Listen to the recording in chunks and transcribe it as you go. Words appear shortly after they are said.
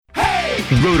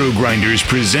Roto Grinders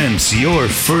presents your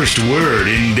first word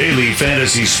in daily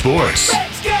fantasy sports.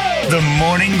 Let's go! The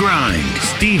Morning Grind.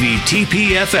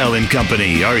 Stevietpfl and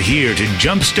Company are here to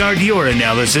jumpstart your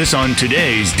analysis on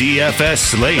today's DFS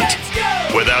slate. Let's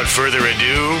go! Without further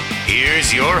ado,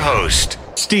 here's your host,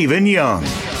 Stephen Young.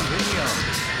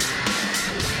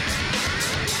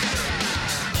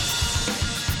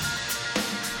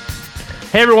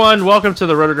 Hey everyone, welcome to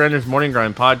the Roto Grinders Morning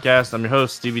Grind Podcast. I'm your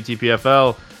host,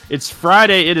 Stevietpfl. It's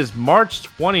Friday, it is March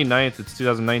 29th, it's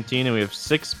 2019, and we have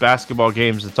 6 basketball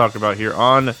games to talk about here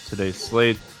on today's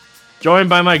slate. Joined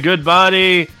by my good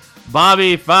buddy,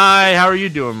 BobbyFi. How are you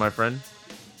doing, my friend?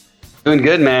 Doing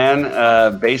good,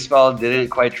 man. Baseball didn't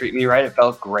quite treat me right. It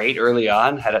felt great early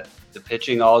on. Had the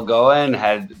pitching all going,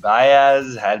 had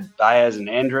Baez and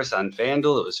Andrus on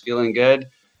FanDuel. It was feeling good.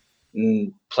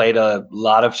 Played a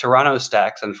lot of Toronto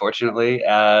stacks, unfortunately.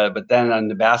 But then on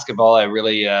the basketball, I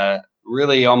really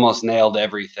almost nailed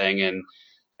everything. And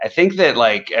I think that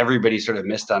like everybody sort of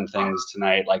missed on things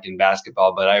tonight, like in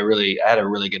basketball. But I had a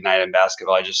really good night in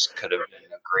basketball. I just could have been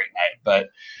a great night. But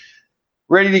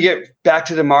ready to get back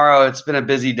to tomorrow. It's been a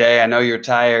busy day. I know you're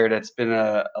tired. It's been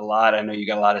a lot. I know you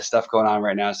got a lot of stuff going on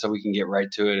right now, so we can get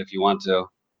right to it if you want to.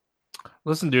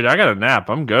 Listen, dude, I got a nap.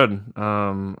 I'm good.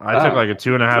 I took like a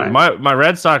 2.5. Nice. My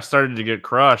Red Sox started to get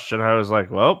crushed, and I was like,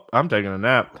 well, I'm taking a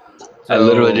nap. I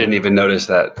literally didn't even notice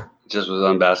that. It just was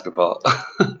on basketball.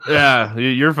 Yeah,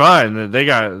 you're fine. They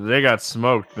got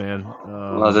smoked, man.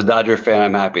 Well, as a Dodger fan,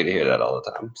 I'm happy to hear that all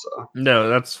the time. So No,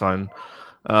 that's fine.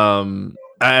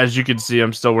 As you can see,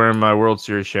 I'm still wearing my World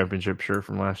Series championship shirt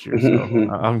from last year, so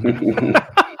I'm good.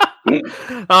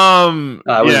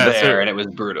 I was there, and it was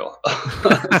brutal.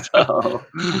 So,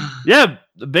 yeah,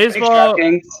 baseball.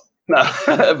 Thanks, no,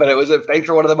 but it was thanks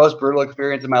for one of the most brutal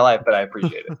experiences in my life, but I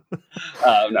appreciate it.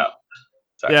 No.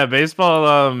 Sorry. Yeah,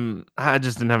 baseball. I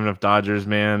just didn't have enough Dodgers,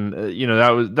 man.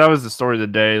 That was the story of the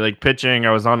day. Like pitching,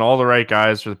 I was on all the right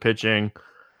guys for the pitching,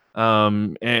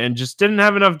 and just didn't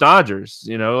have enough Dodgers.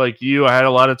 Like you, I had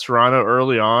a lot of Toronto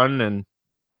early on,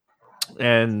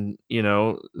 and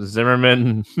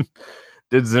Zimmerman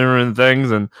did Zimmerman things,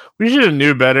 and we should have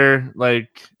knew better.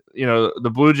 Like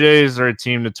the Blue Jays are a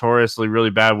team notoriously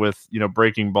really bad with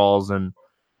breaking balls, and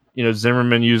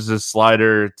Zimmerman used his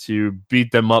slider to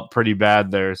beat them up pretty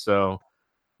bad there. So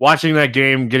watching that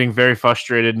game, getting very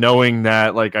frustrated, knowing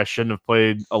that like I shouldn't have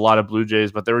played a lot of Blue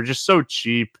Jays, but they were just so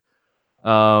cheap.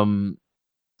 So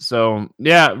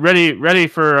yeah, ready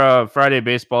for Friday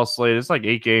baseball slate. It's like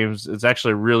 8 games. It's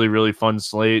actually a really, really fun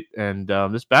slate. And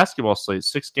this basketball slate,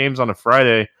 6 games on a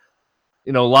Friday,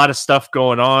 a lot of stuff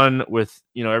going on with,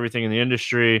 everything in the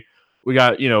industry. We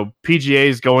got,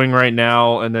 PGAs going right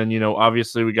now. And then,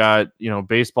 obviously we got,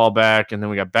 baseball back, and then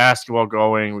we got basketball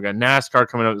going. We got NASCAR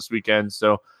coming up this weekend.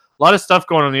 So a lot of stuff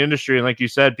going on in the industry. And like you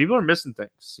said, people are missing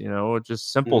things,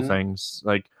 just simple things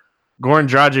like Goran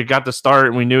Dragic got the start,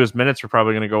 and we knew his minutes were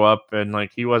probably going to go up, and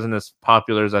like he wasn't as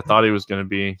popular as I thought he was going to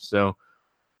be. So,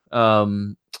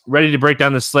 ready to break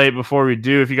down the slate. Before we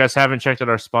do, if you guys haven't checked out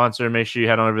our sponsor, make sure you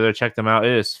head on over there, check them out.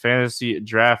 It is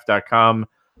FantasyDraft.com.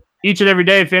 Each and every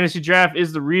day, Fantasy Draft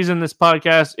is the reason this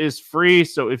podcast is free.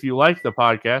 So if you like the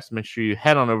podcast, make sure you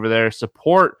head on over there,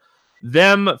 support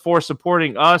them for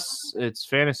supporting us. It's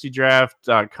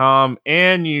FantasyDraft.com,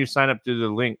 and you sign up through the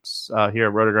links here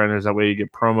at Roto Grinders. That way you get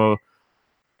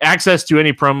access to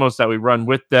any promos that we run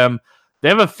with them. They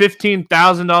have a $15,000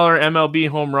 MLB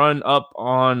home run up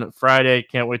on Friday.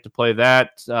 Can't wait to play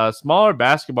that. Smaller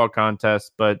basketball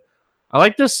contest, but I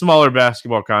like this smaller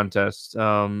basketball contest.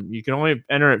 You can only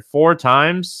enter it 4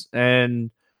 times, and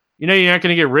you're not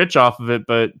going to get rich off of it,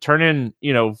 but turn in,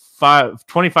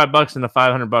 $25 into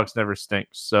 $500 never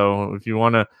stinks. So if you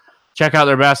want to check out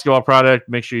their basketball product,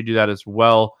 make sure you do that as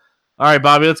well. All right,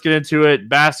 Bobby, let's get into it.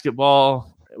 Basketball.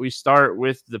 We start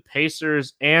with the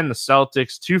Pacers and the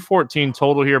Celtics. 214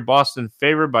 total here. Boston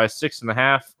favored by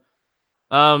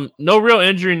 6.5. No real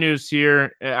injury news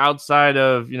here outside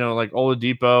of, like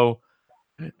Oladipo,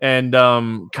 and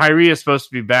Kyrie is supposed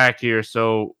to be back here.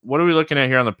 So what are we looking at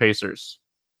here on the Pacers?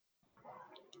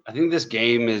 I think this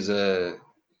game is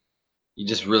you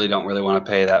just really don't want to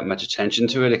pay that much attention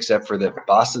to it, except for that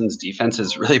Boston's defense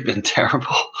has really been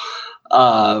terrible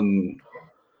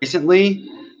recently.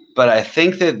 But I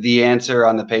think that the answer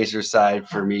on the Pacers side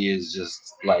for me is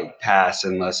just like pass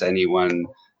unless anyone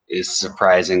is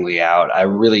surprisingly out. I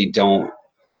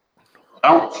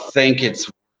don't think it's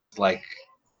like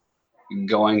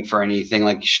going for anything.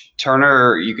 Like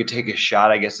Turner, you could take a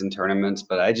shot, I guess, in tournaments,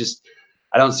 but I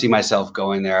don't see myself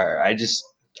going there. I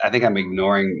think I'm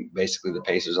ignoring basically the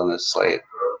Pacers on this slate.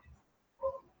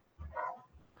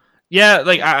 Yeah,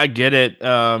 like I get it.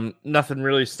 Nothing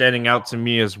really standing out to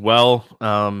me as well.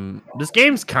 This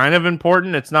game's kind of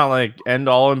important. It's not like end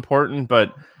all important,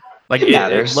 but like It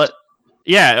matters.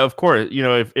 yeah, of course. You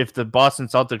know, if the Boston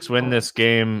Celtics win this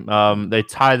game, they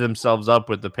tie themselves up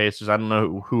with the Pacers. I don't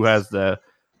know who has the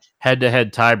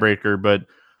head-to-head tiebreaker, but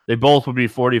they both would be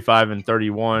 45 and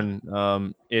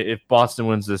 31 if Boston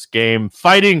wins this game,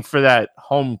 fighting for that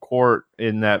home court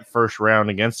in that first round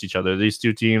against each other. These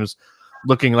two teams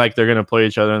looking like they're going to play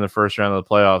each other in the first round of the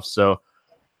playoffs. So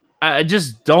I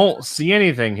just don't see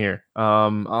anything here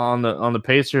on the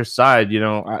Pacers side. You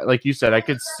know, like you said, I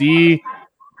could see,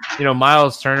 you know,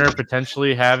 Miles Turner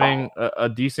potentially having a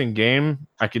decent game.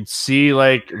 I could see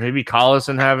like maybe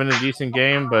Collison having a decent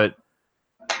game, but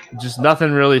just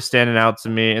nothing really standing out to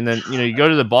me. And then, you know, you go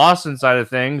to the Boston side of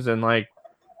things, and like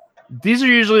these are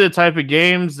usually the type of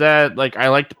games that like I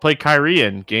like to play Kyrie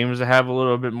in, games that have a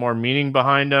little bit more meaning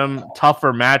behind them,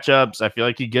 tougher matchups. I feel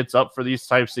like he gets up for these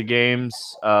types of games.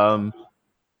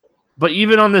 But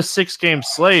even on this 6-game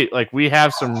slate, like we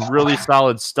have some really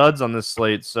solid studs on this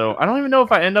slate. So I don't even know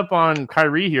if I end up on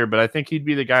Kyrie here, but I think he'd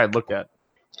be the guy I'd look at.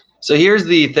 So here's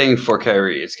the thing for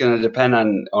Kyrie. It's going to depend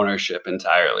on ownership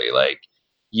entirely. Like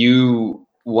you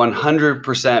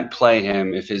 100% play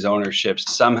him if his ownership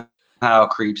somehow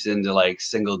creeps into like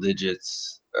single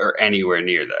digits or anywhere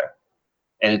near there.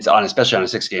 And it's on, especially on a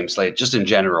 6-game slate, just in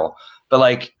general. But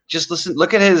like, just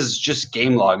look at his just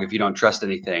game log if you don't trust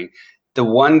anything. The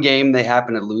one game they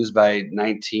happen to lose by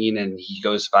 19 and he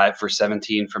goes 5 for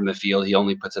 17 from the field, he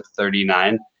only puts up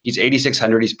 39. He's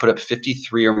 8,600. He's put up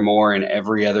 53 or more in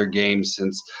every other game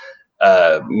since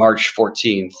March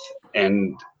 14th.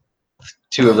 And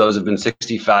 2 of those have been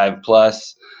 65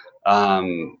 plus.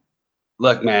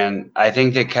 Look, man, I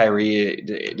think that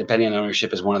Kyrie, depending on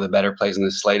ownership, is one of the better plays in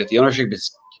this slate. If the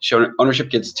ownership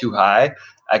gets too high,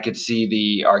 I could see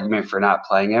the argument for not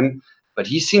playing him. But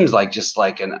he seems like just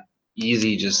like an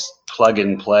easy, just plug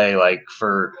and play, like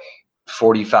for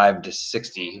 45 to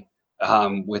 60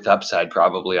 with upside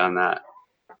probably on that.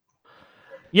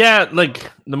 Yeah, like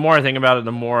the more I think about it,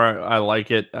 the more I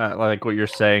like it. I like what you're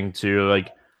saying too.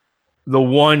 Like the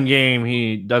one game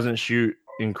he doesn't shoot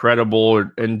incredible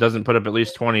and doesn't put up at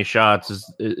least 20 shots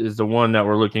is the one that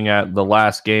we're looking at, the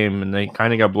last game, and they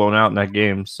kind of got blown out in that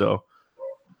game. So,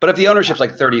 but if the ownership's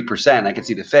like 30%, I can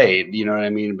see the fade. You know what I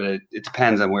mean? But it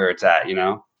depends on where it's at. You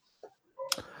know.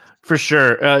 For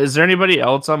sure. Is there anybody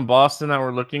else on Boston that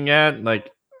we're looking at?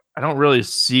 Like, I don't really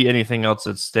see anything else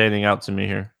that's standing out to me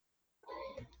here.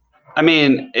 I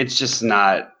mean, it's just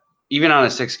not, even on a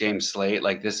 6-game slate,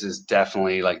 like this is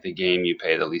definitely like the game you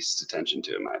pay the least attention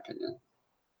to, in my opinion.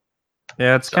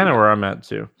 Yeah, it's kind of where I'm at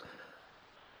too.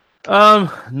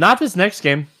 Not this next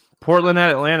game. Portland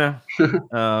at Atlanta.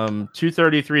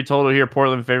 233 total here.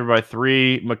 Portland favored by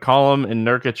 3. McCollum and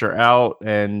Nurkic are out,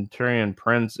 and Taurean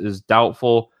Prince is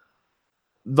doubtful.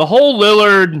 The whole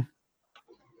Lillard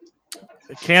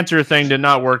Cantor thing did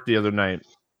not work the other night,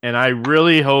 and I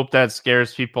really hope that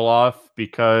scares people off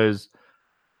because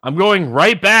I'm going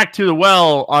right back to the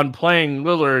well on playing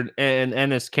Lillard and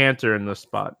Enes Kanter in this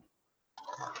spot.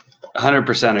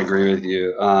 100% agree with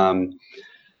you.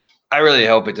 I really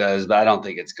hope it does, but I don't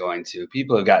think it's going to.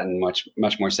 People have gotten much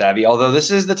more savvy. Although this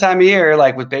is the time of year,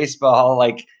 like with baseball,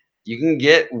 like you can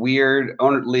get weirdly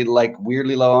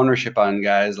low ownership on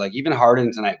guys. Like even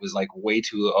Harden tonight was like way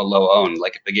too low owned.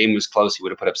 Like if the game was close, he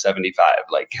would have put up 75.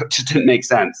 Like it just didn't make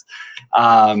sense.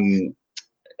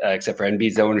 Except for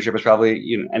Embiid's ownership is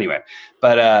probably, anyway.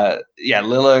 But yeah,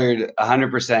 Lillard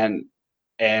 100%.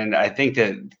 And I think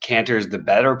that Cantor is the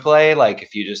better play. Like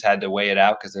if you just had to weigh it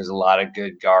out, because there's a lot of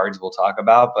good guards we'll talk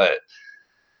about. But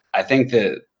I think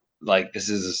that like this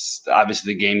is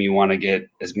obviously the game you want to get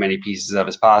as many pieces of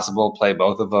as possible. Play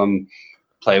both of them.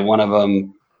 Play one of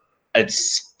them.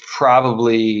 It's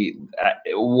probably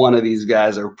one of these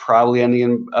guys are probably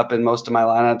ending up in most of my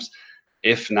lineups.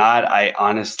 If not, I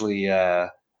honestly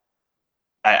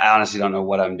don't know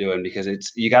what I'm doing because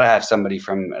you got to have somebody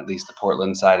from at least the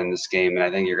Portland side in this game, and I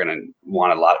think you're going to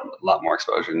want a lot more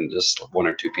exposure than just 1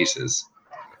 or 2 pieces.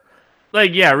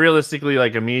 Like, yeah, realistically,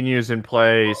 like Aminu's in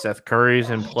play, Seth Curry's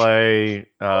in play,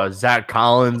 Zach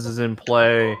Collins is in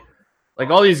play. Like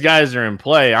all these guys are in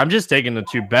play. I'm just taking the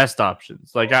 2 best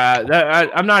options. Like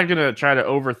I'm not going to try to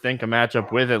overthink a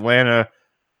matchup with Atlanta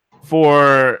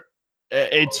for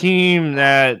a team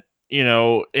that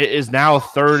is now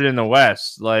 3rd in the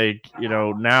West. Like,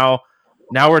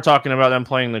 now we're talking about them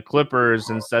playing the Clippers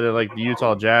instead of like the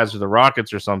Utah Jazz or the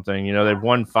Rockets or something. They've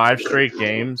won 5 straight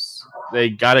games. They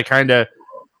got to kind of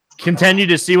continue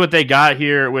to see what they got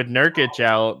here with Nurkic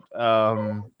out.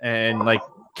 And like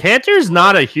Cantor's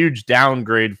not a huge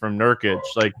downgrade from Nurkic.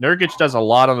 Like Nurkic does a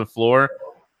lot on the floor,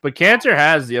 but Cantor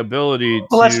has the ability Well,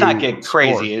 to let's not get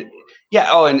crazy. score. Yeah.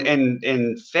 Oh, and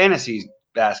in fantasy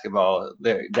basketball,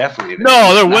 they're definitely They're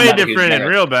not way a huge different in downgrade.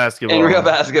 real basketball. In real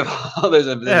basketball, there's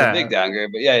a big downgrade.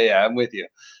 But yeah, I'm with you.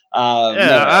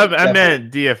 I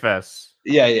meant DFS.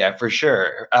 Yeah, for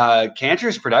sure.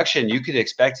 Cantor's production, you could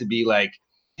expect to be like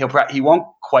he won't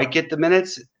quite get the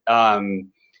minutes.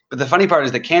 But the funny part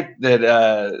is that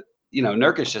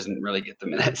Nurkic doesn't really get the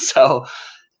minutes. So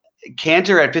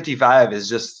Cantor at 55 is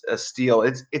just a steal.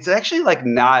 It's actually like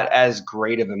not as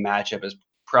great of a matchup as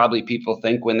probably people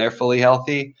think when they're fully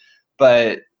healthy,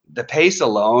 but the pace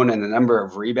alone and the number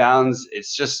of rebounds,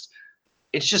 it's just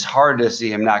hard to see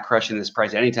him not crushing this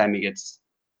price anytime he gets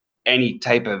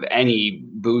any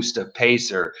boost of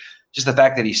pace, or just the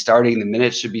fact that he's starting, the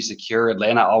minutes should be secure.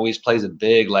 Atlanta always plays it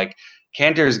big. Like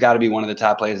Cantor's got to be one of the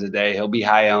top plays of the day. He'll be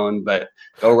high owned, but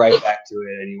go right back to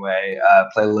it anyway.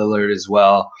 Play Lillard as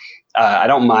well. I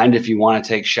don't mind if you want to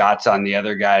take shots on the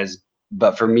other guys,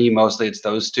 but for me, mostly it's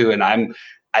those two. And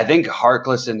I think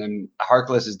Harkless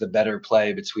is the better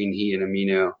play between he and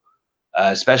Aminu,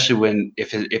 especially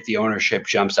if the ownership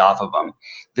jumps off of him.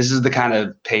 This is the kind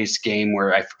of pace game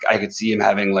where I could see him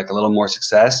having like a little more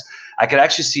success. I could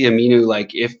actually see Aminu,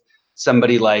 like if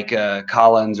somebody like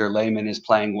Collins or Layman is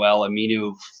playing well,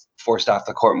 Aminu forced off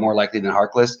the court more likely than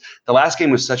Harkless. The last game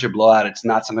was such a blowout. It's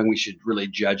not something we should really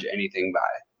judge anything by.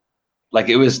 Like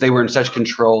they were in such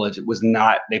control. It was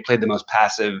not, they played the most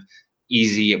passive,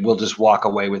 easy, we'll just walk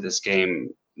away with this game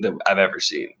that I've ever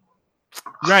seen.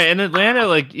 Right, and Atlanta,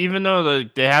 like even though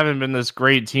they haven't been this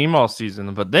great team all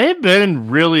season, but they've been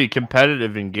really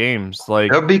competitive in games.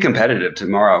 Like they'll be competitive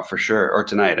tomorrow for sure, or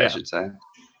tonight, I should say.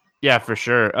 Yeah, for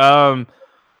sure. All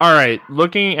right,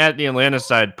 looking at the Atlanta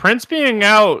side, Prince being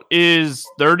out is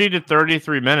 30 to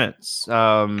 33 minutes.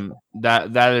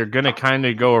 That are going to kind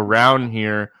of go around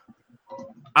here.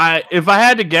 If I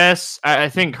had to guess, I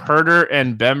think Herter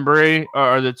and Bembry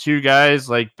are the two guys.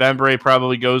 Like Bembry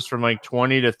probably goes from like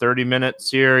 20 to 30 minutes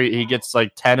here. He gets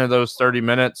like 10 of those 30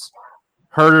 minutes.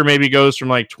 Herter maybe goes from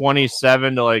like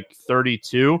 27 to like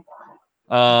 32.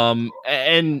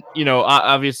 And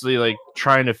obviously like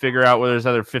trying to figure out where those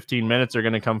other 15 minutes are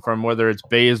going to come from, whether it's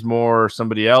Bazemore or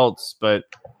somebody else. But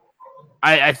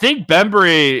I think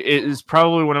Bembry is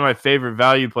probably one of my favorite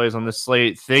value plays on this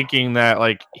slate, thinking that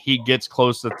like he gets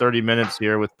close to 30 minutes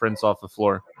here with Prince off the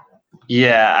floor.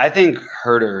 Yeah, I think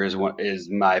Herter is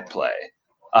my play.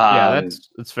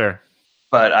 That's fair.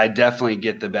 But I definitely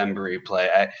get the Bembry play.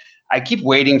 I keep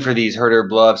waiting for these Herter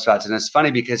blow-up spots, and it's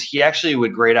funny because he actually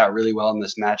would grade out really well in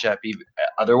this matchup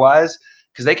otherwise,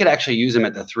 because they could actually use him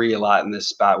at the 3 a lot in this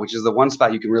spot, which is the one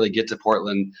spot you can really get to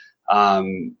Portland.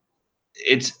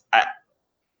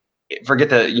 Forget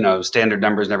the standard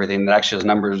numbers and everything. That actually has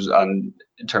numbers in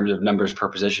terms of numbers per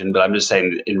position, but I'm just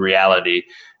saying in reality,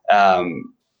 I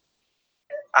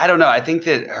don't know. I think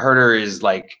that Herter is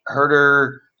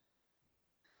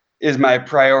my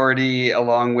priority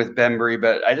along with Bembry,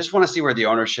 but I just want to see where the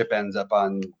ownership ends up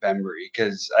on Bembry,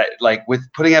 because with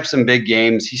putting up some big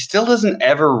games, he still doesn't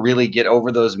ever really get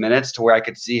over those minutes to where I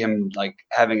could see him like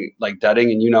having like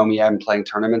dudding. And me, I'm playing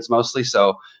tournaments mostly,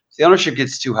 so if the ownership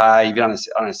gets too high, even on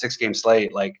a 6-game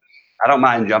slate, like I don't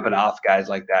mind jumping off guys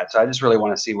like that. So I just really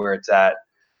want to see where it's at.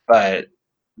 But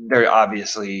they're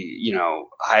obviously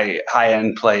high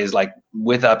end plays like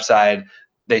with upside.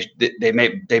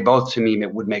 They both to me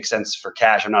would make sense for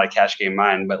cash. I'm not a cash game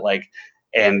mind, but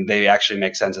and they actually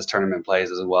make sense as tournament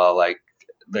plays as well. Like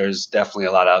there's definitely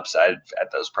a lot of upside at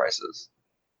those prices.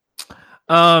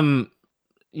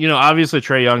 Obviously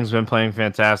Trae Young's been playing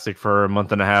fantastic for a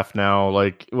month and a half now.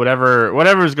 Like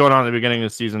whatever is going on at the beginning of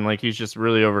the season, like he's just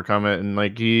really overcome it, and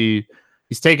like he's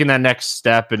taken that next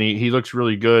step, and he looks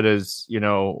really good as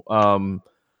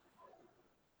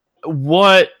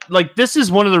this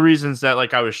is one of the reasons that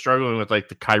like I was struggling with like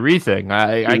the Kyrie thing.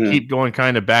 I keep going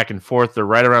kind of back and forth. They're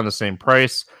right around the same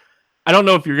price. I don't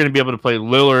know if you're going to be able to play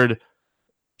Lillard,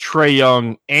 Trae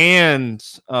Young, and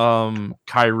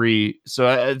Kyrie. So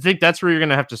I think that's where you're going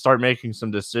to have to start making some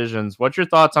decisions. What's your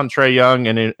thoughts on Trae Young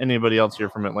and anybody else here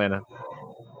from Atlanta?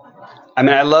 I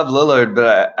mean, I love Lillard,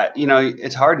 but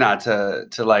it's hard not to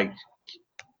like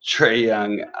Trae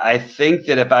Young. I think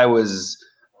that if I was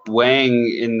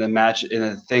weighing in the match in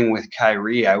a thing with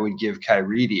Kyrie, I would give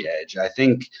Kyrie the edge. I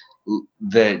think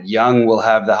that Young will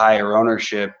have the higher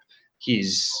ownership.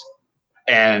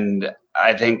 And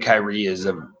I think Kyrie is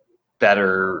a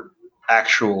better,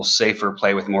 actual, safer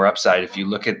play with more upside. If you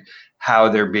look at how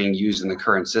they're being used in the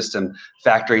current system,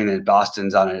 factoring that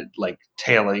Boston's on it, like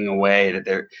tailing away,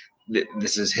 that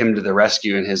this is him to the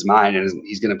rescue in his mind, and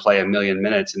he's going to play a million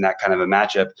minutes in that kind of a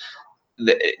matchup.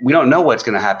 We don't know what's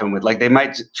going to happen with, like,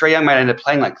 Trae Young might end up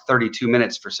playing like 32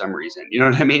 minutes for some reason. You know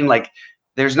what I mean? Like,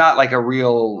 there's not like a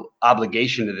real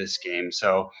obligation to this game.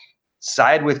 So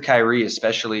side with Kyrie,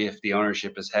 especially if the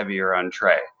ownership is heavier on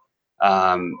Trae.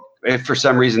 If for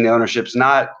some reason the ownership's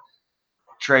not,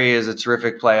 Trae is a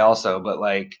terrific play also, but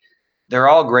like, they're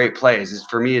all great plays.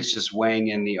 For me, it's just weighing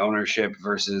in the ownership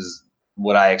versus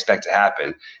what I expect to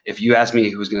happen. If you ask me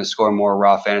who's going to score more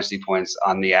raw fantasy points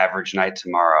on the average night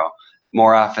tomorrow,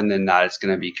 more often than not, it's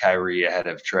going to be Kyrie ahead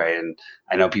of Trae. And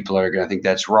I know people are going to think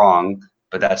that's wrong,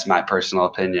 but that's my personal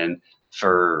opinion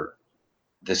for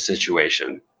this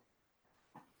situation.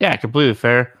 Yeah, completely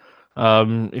fair.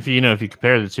 If you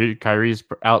compare the two, Kyrie's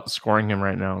outscoring him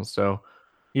right now. So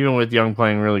even with Young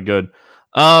playing really good,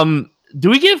 do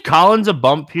we give Collins a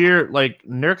bump here? Like,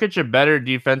 Nurkic a better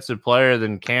defensive player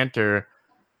than Kanter?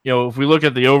 If we look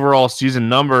at the overall season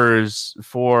numbers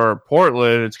for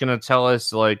Portland, it's going to tell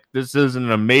us like this is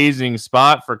an amazing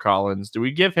spot for Collins. Do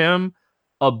we give him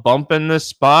a bump in this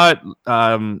spot?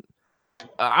 I'm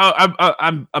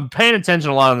paying attention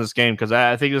a lot on this game because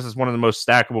I think this is one of the most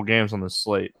stackable games on the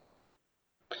slate.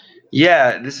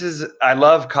 Yeah, I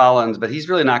love Collins, but he's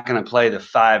really not going to play the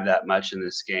 5 that much in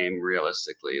this game,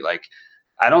 realistically. Like,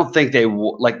 I don't think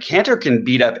Kanter can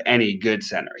beat up any good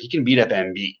center. He can beat up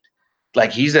Embiid.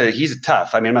 Like, he's a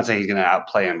tough. I mean, I'm not saying he's going to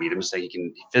outplay Embiid. I'm just saying he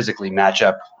can physically match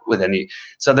up with any.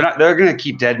 So they're going to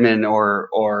keep Dedmon or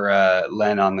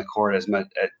Len on the court as much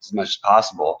as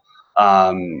possible.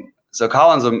 So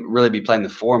Collins will really be playing the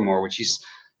 4 more, which he's,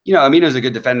 Amino's a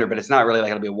good defender, but it's not really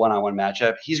like it'll be a one-on-one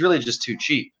matchup. He's really just too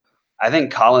cheap. I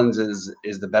think Collins is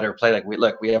the better play.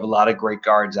 Like, we have a lot of great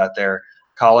guards out there.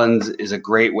 Collins is a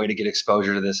great way to get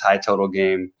exposure to this high total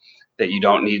game that you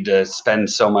don't need to spend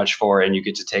so much for, and you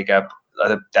get to take up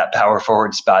that power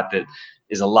forward spot that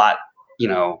is a lot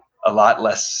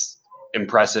less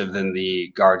impressive than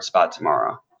the guard spot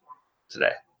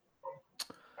today.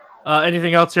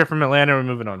 Anything else here from Atlanta? We're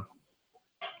moving on.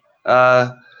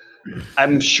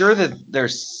 I'm sure that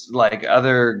there's like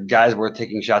other guys worth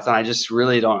taking shots on. I just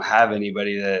really don't have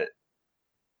anybody that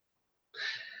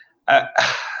I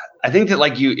think that,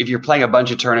 like, if you're playing a bunch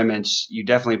of tournaments, you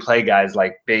definitely play guys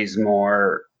like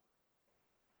Bazemore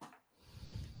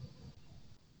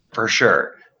for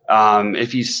sure.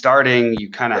 If he's starting,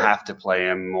 you kind of have to play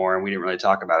him more, and we didn't really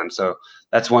talk about him. So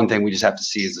that's one thing we just have to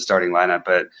see is the starting lineup,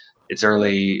 but it's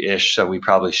early-ish, so we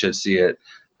probably should see it.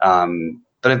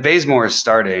 But if Bazemore is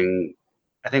starting,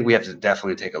 I think we have to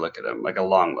definitely take a look at him, like a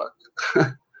long look.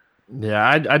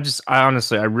 Yeah, I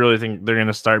honestly really think they're going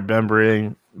to start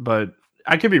Bembry, but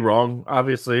I could be wrong,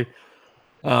 obviously.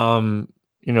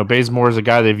 Bazemore is a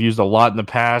guy they've used a lot in the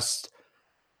past.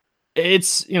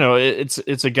 It's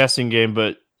a guessing game,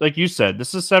 but like you said,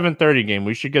 this is a 7:30 game.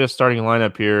 We should get a starting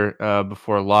lineup here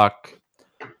before lock.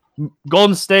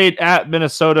 Golden State at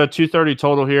Minnesota, 230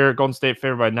 total here. Golden State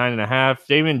favored by 9.5.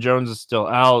 Damian Jones is still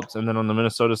out, and then on the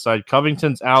Minnesota side,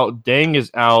 Covington's out, Deng is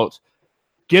out,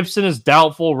 Gibson is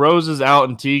doubtful, Rose is out,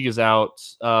 and Teague is out.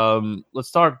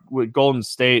 Let's talk with Golden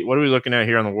State. What are we looking at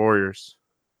here on the Warriors?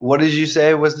 What did you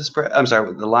say was the spread? I'm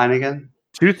sorry, the line again?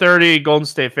 230, Golden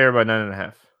State favored by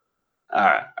 9.5. All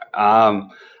right.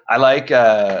 I like.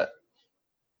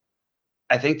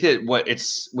 I think that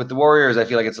with the Warriors, I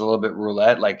feel like it's a little bit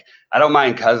roulette. Like, I don't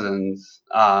mind Cousins.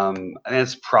 I think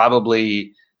it's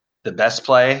probably the best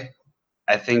play.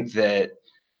 I think that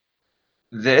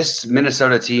this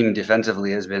Minnesota team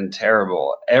defensively has been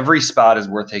terrible. Every spot is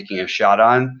worth taking a shot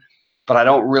on, but I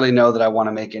don't really know that I want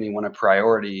to make anyone a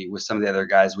priority with some of the other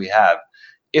guys we have.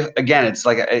 It's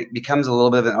like it becomes a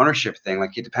little bit of an ownership thing.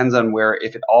 Like, it depends on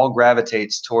if it all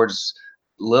gravitates towards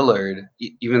Lillard,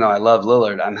 even though I love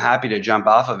Lillard, I'm happy to jump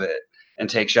off of it and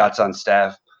take shots on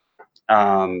Steph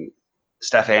and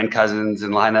Cousins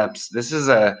in lineups. This is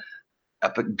a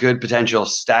good potential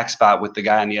stack spot with the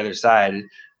guy on the other side.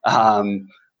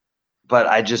 But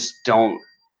I just don't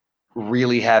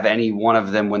really have any one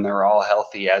of them when they're all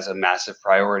healthy as a massive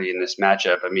priority in this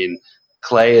matchup. I mean,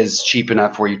 Clay is cheap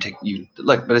enough where you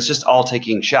look, but it's just all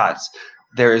taking shots.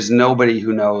 There is nobody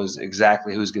who knows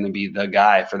exactly who's going to be the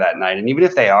guy for that night. And even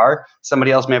if they are, somebody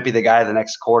else might be the guy the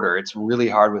next quarter. It's really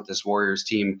hard with this Warriors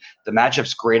team. The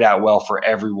matchup's grayed out well for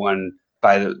everyone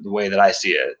by the way that I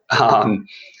see it.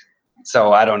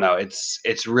 So I don't know.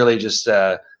 It's really just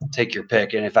take your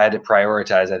pick. And if I had to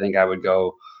prioritize, I think I would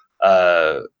go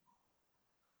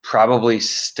probably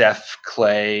Cousins,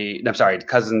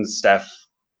 Steph,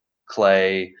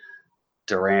 Clay,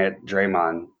 Durant,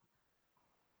 Draymond.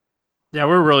 Yeah,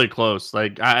 we're really close.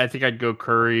 Like, I think I'd go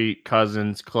Curry,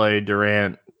 Cousins, Clay,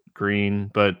 Durant, Green.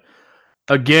 But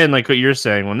again, like what you're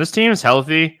saying, when this team is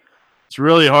healthy, it's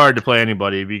really hard to play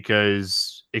anybody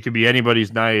because it could be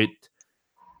anybody's night.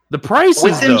 The prices,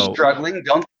 with him though, struggling,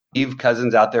 don't leave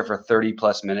Cousins out there for 30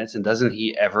 plus minutes, and does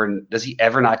he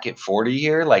ever not get 40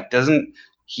 here? Like, doesn't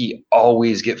he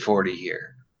always get 40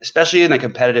 here, especially in a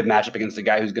competitive matchup against the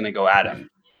guy who's going to go at him?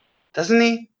 Doesn't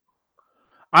he?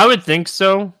 I would think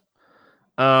so.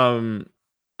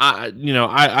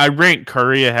 I rank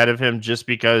Curry ahead of him just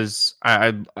because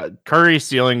Curry's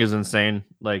ceiling is insane.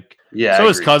 Like, yeah, so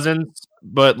is Cousins,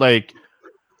 but like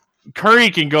Curry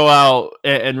can go out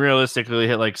and realistically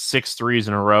hit like 6 threes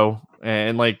in a row,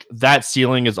 and like that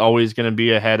ceiling is always going to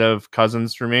be ahead of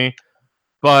Cousins for me.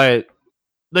 But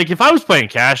like if I was playing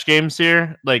cash games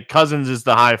here, like Cousins is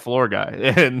the high floor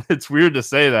guy, and it's weird to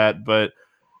say that, but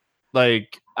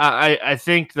like I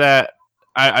think that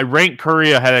I rank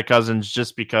Curry ahead of Cousins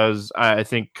just because I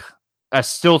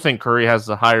still think Curry has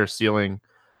the higher ceiling,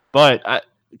 but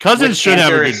Cousins should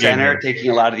have a good center game.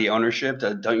 Taking a lot of the ownership.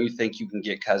 Don't you think you can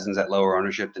get Cousins at lower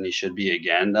ownership than he should be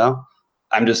again? Though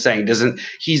I'm just saying,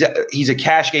 he's a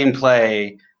cash game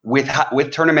play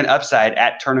with tournament upside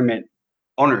at tournament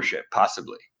ownership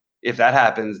possibly. If that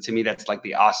happens, to me, that's like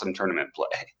the awesome tournament play.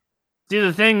 See,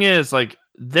 the thing is, like,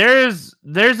 there's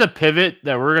a pivot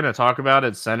that we're going to talk about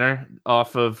at center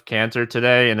off of Cantor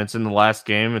today, and it's in the last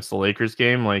game. It's the Lakers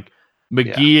game. Like,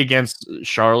 McGee against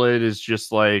Charlotte is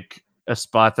just, like, a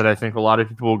spot that I think a lot of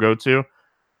people will go to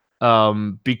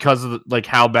because of, like,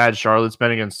 how bad Charlotte's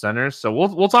been against centers. So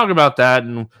we'll talk about that,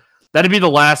 and that'd be the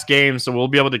last game, so we'll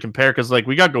be able to compare because, like,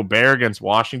 we got Gobert against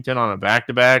Washington on a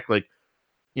back-to-back. Like,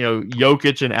 you know,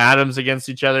 Jokic and Adams against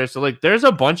each other. So, like, there's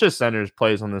a bunch of centers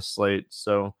plays on this slate.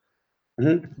 So,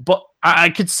 but I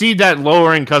could see that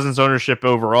lowering Cousins' ownership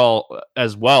overall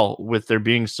as well with there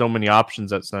being so many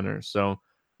options at center. So,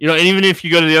 you know, and even if you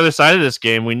go to the other side of this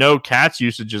game, we know Cat's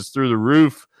usage is through the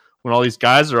roof when all these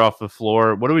guys are off the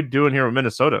floor. What are we doing here with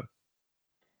Minnesota?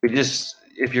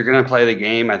 If you're going to play the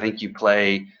game, I think you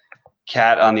play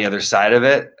Cat on the other side of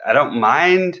it. I don't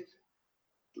mind.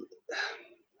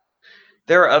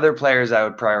 There are other players I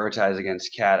would prioritize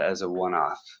against Cat as a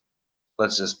one-off.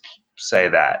 Let's just say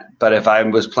that. But if I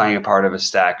was playing a part of a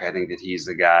stack, I think that he's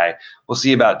the guy. We'll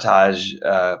see about Taj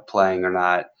playing or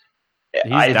not.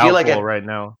 He's doubtful right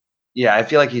now. Yeah, I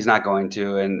feel like he's not going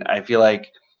to, and I feel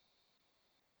like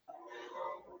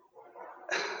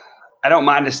I don't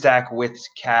mind a stack with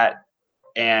Cat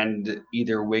and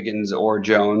either Wiggins or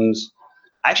Jones.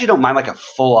 I actually don't mind like a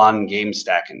full-on game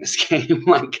stack in this game.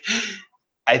 Like,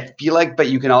 I feel like, but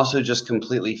you can also just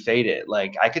completely fade it.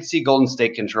 Like, I could see Golden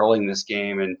State controlling this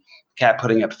game and Cat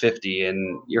putting up 50,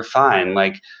 and you're fine.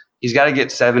 Like, he's got to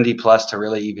get 70 plus to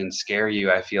really even scare you,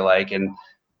 I feel like. And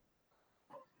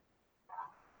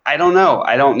I don't know.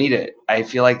 I don't need it. I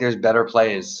feel like there's better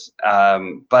plays.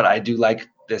 But I do like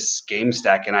this game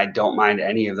stack, and I don't mind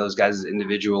any of those guys'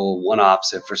 individual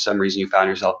one-offs if for some reason you found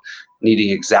yourself needing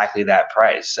exactly that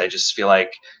price. I just feel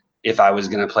like if I was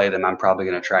going to play them, I'm probably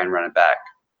going to try and run it back.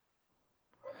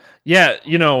 Yeah,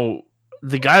 you know,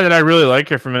 the guy that I really like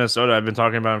here from Minnesota, I've been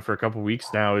talking about him for a couple weeks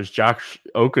now, is Josh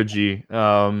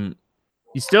Okogie.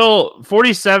 He's still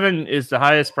 47 is the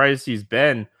highest price he's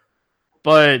been,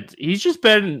 but he's just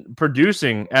been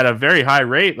producing at a very high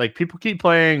rate. Like, people keep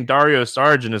playing Dario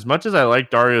Saric, and as much as I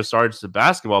like Dario Saric as a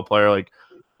basketball player, like,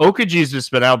 Okogie's just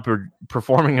been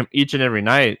outperforming him each and every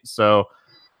night. So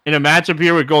in a matchup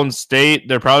here with Golden State,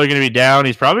 they're probably going to be down.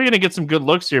 He's probably going to get some good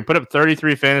looks here. Put up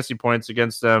 33 fantasy points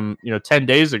against them, 10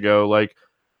 days ago. Like,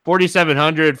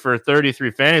 4,700 for 33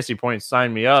 fantasy points.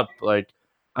 Sign me up. Like,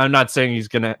 I'm not saying he's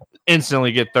going to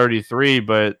instantly get 33,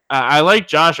 but I like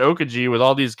Josh Okogie with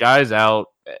all these guys out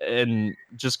and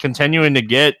just continuing to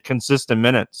get consistent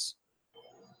minutes.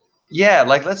 Yeah,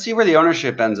 like, let's see where the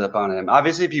ownership ends up on him.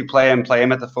 Obviously, if you play him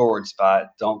at the forward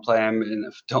spot. Don't play him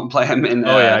in.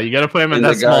 Oh yeah, you got to play him in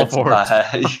that small forward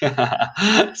spot.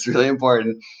 Yeah, it's really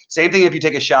important. Same thing if you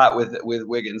take a shot with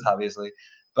Wiggins, obviously.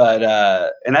 But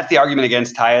and that's the argument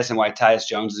against Tyus and why Tyus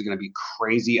Jones is going to be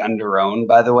crazy under-owned.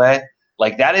 By the way,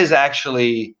 like, that is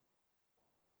actually,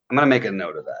 I'm going to make a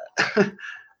note of that.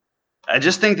 I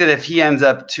just think that if he ends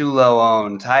up too low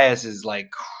owned, Tyus is like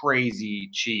crazy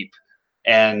cheap.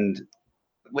 And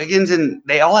Wiggins, and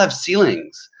they all have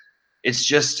ceilings. It's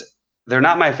just, they're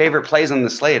not my favorite plays on the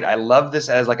slate. I love this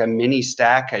as like a mini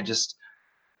stack. It's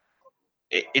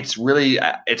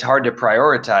hard to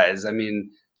prioritize. I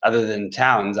mean, other than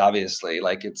Towns, obviously,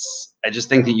 like, I just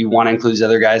think that you want to include these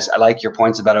other guys. I like your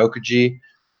points about Okogie.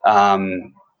 I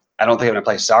don't think I'm going to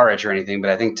play Saric or anything, but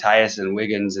I think Tyus and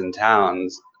Wiggins and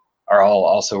Towns are all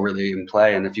also really in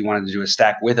play. And if you wanted to do a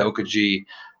stack with Okogie,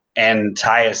 and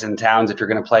Tyus and Towns if you're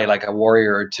going to play like a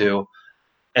Warrior or two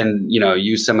and,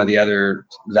 use some of the other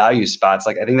value spots.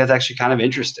 Like, I think that's actually kind of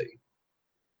interesting.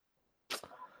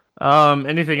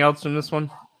 Anything else from this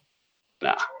one?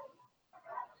 Nah.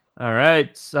 All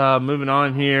right. Moving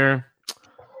on here.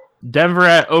 Denver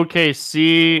at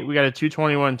OKC. We got a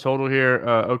 221 total here.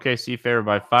 OKC favored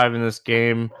by 5 in this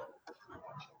game.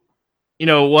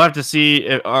 We'll have to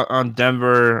see on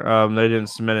Denver. They didn't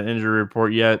submit an injury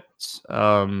report yet.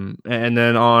 And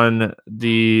then on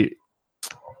the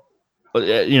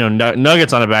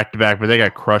Nuggets on a back-to-back, but they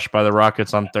got crushed by the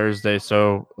Rockets on Thursday.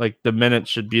 So, the minutes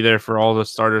should be there for all the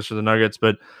starters for the Nuggets.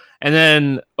 And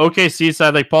then OKC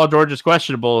side, Paul George is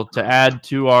questionable to add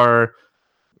to our,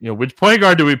 which point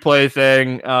guard do we play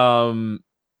thing. Obviously,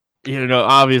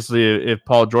 if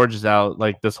Paul George is out,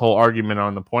 this whole argument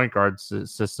on the point guard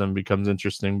system becomes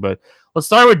interesting. But let's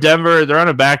start with Denver. They're on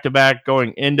a back-to-back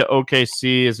going into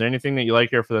OKC. Is there anything that you like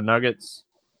here for the Nuggets?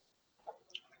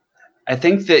 I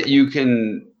think that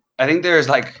there's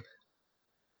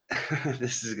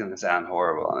this is going to sound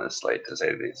horrible on this slate to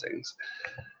say these things.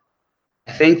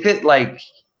 I think that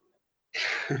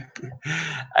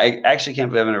I actually can't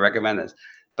believe I'm going to recommend this,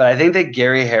 but I think that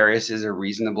Gary Harris is a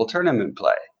reasonable tournament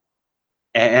play.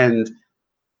 And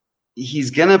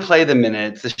he's going to play the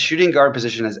minutes. The shooting guard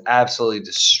position has absolutely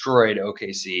destroyed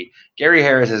OKC. Gary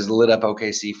Harris has lit up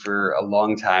OKC for a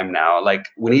long time now.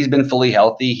 When he's been fully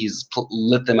healthy, he's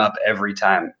lit them up every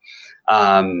time.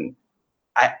 I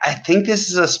think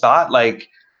this is a spot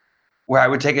where I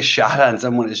would take a shot on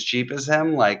someone as cheap as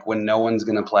him. When no one's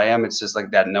going to play him, it's just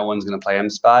that no one's going to play him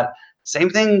spot. Same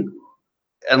thing,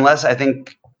 unless I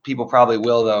think people probably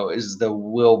will, though, is the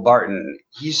Will Barton.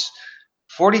 He's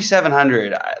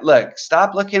 4,700. Look,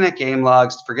 stop looking at game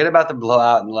logs. Forget about the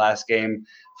blowout in the last game.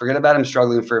 Forget about him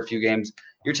struggling for a few games.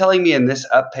 You're telling me in this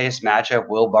up-paced matchup,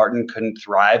 Will Barton couldn't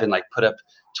thrive and put up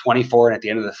 24, and at the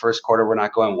end of the first quarter, we're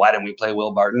not going, why didn't we play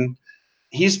Will Barton?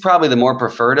 He's probably the more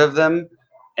preferred of them.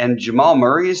 And Jamal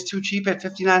Murray is too cheap at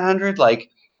 5,900.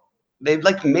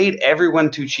 They've made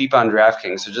everyone too cheap on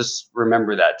DraftKings. So just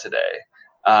remember that today.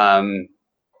 I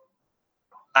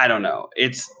don't know.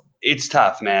 It's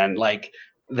tough, man.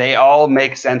 They all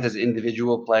make sense as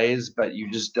individual plays, but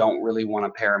you just don't really want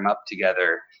to pair them up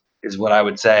together is what I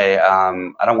would say. I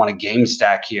don't want a game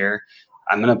stack here.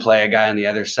 I'm going to play a guy on the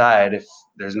other side if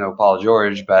there's no Paul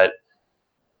George, but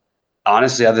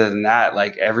honestly, other than that,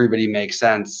 everybody makes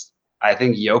sense. I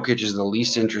think Jokic is the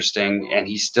least interesting, and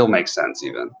he still makes sense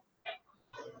even.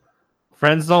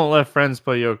 Friends don't let friends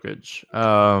play Jokic.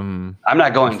 I'm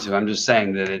not going to. I'm just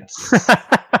saying that it's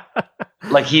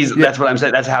that's what I'm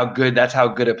saying. That's how good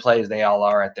at plays they all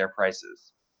are at their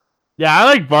prices. Yeah, I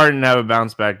like Barton to have a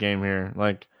bounce back game here.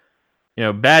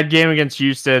 Bad game against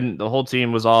Houston. The whole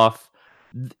team was off.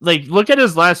 Look at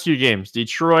his last few games.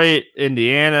 Detroit,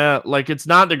 Indiana. It's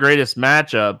not the greatest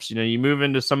matchups. You move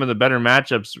into some of the better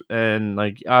matchups, and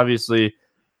obviously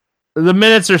the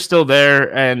minutes are still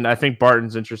there. And I think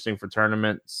Barton's interesting for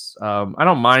tournaments. I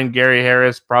don't mind Gary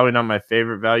Harris. Probably not my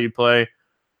favorite value play,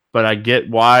 but I get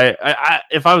why.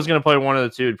 If I was going to play one of the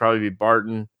two, it'd probably be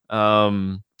Barton.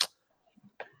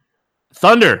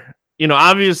 Thunder.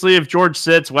 Obviously, if George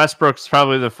sits, Westbrook's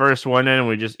probably the first one in, and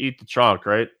we just eat the chalk,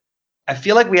 right? I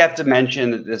feel like we have to mention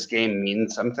that this game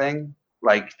means something.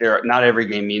 Not every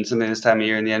game means something this time of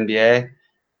year in the NBA.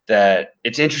 That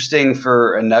it's interesting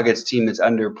for a Nuggets team that's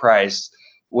underpriced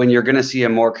when you're going to see a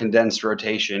more condensed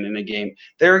rotation in a game.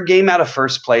 They're a game out of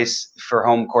first place for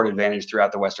home court advantage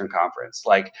throughout the Western Conference.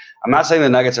 I'm not saying the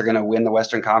Nuggets are going to win the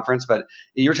Western Conference, but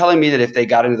you're telling me that if they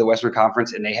got into the Western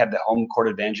Conference and they had the home court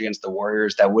advantage against the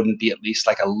Warriors, that wouldn't be at least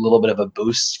a little bit of a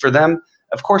boost for them?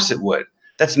 Of course it would.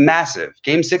 That's massive.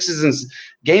 Game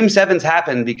 7s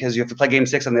happen because you have to play Game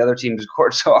 6 on the other team's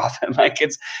court so often.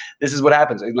 This is what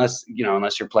happens unless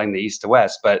you're playing the East to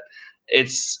West. But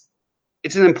it's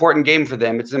an important game for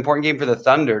them. It's an important game for the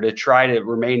Thunder to try to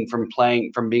remain from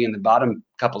being in the bottom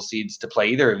couple seeds to play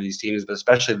either of these teams, but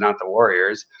especially not the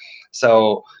Warriors.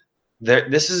 So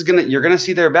you're gonna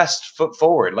see their best foot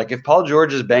forward. If Paul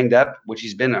George is banged up, which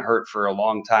he's been hurt for a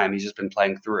long time, he's just been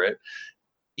playing through it.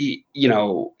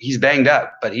 He's banged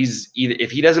up, but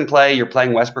if he doesn't play, you're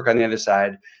playing Westbrook on the other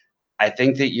side. I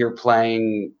think that you're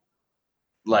playing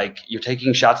you're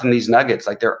taking shots in these Nuggets.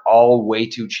 They're all way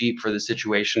too cheap for the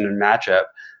situation and matchup,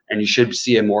 and you should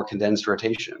see a more condensed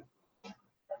rotation.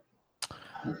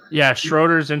 Yeah,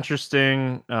 Schroeder's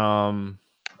interesting. I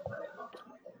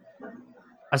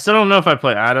still don't know if I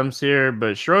play Adams here,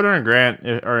 but Schroeder and Grant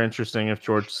are interesting if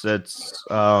George sits.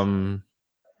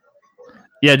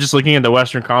 Yeah, just looking at the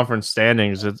Western Conference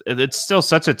standings, it's still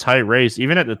such a tight race,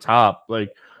 even at the top.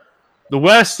 the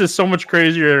West is so much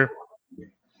crazier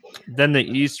than the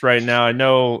East right now. I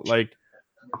know,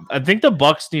 I think the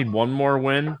Bucks need one more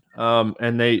win,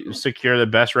 and they secure the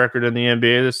best record in the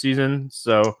NBA this season.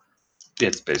 So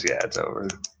it's basically it's over.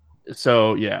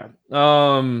 So yeah.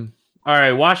 All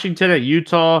right, Washington at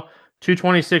Utah,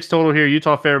 226 total here.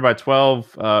 Utah favored by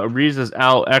 12. Ariza's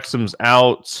out, Exum's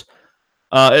out.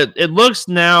 It looks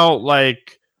now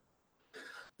like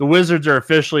the Wizards are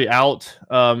officially out.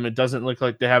 It doesn't look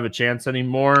like they have a chance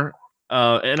anymore.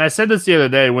 And I said this the other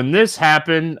day. When this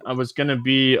happened, I was going to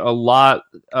be a lot.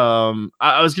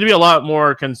 I was going to be a lot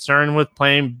more concerned with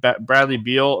playing Bradley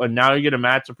Beal, and now you get a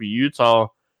matchup for Utah.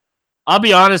 I'll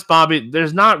be honest, Bobby.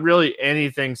 There's not really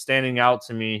anything standing out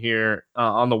to me here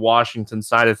on the Washington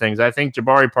side of things. I think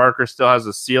Jabari Parker still has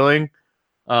a ceiling,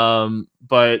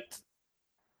 but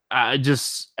I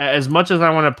just, as much as I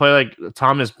want to play like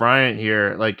Thomas Bryant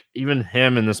here, like even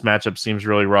him in this matchup seems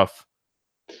really rough.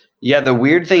 Yeah, the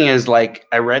weird thing is, like,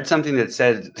 I read something that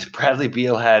said Bradley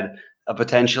Beal had a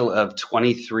potential of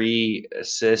 23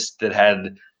 assists that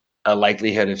had a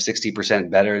likelihood of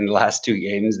 60% better in the last 2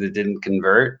 games that didn't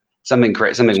convert. Something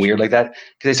weird like that,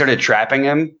 because they started trapping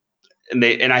him,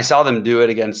 and I saw them do it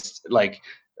against, like,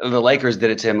 the Lakers did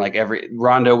it to him. Like,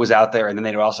 Rondo was out there, and then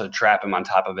they'd also trap him on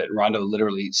top of it. And Rondo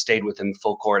literally stayed with him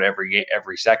full court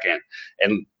every second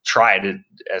and tried it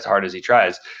as hard as he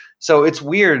tries. So it's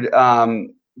weird.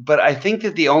 But I think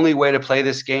that the only way to play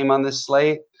this game on this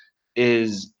slate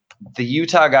is the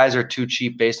Utah guys are too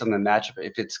cheap based on the matchup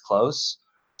if it's close.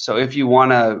 So if you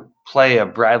want to play a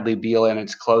Bradley Beal and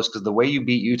it's close, because the way you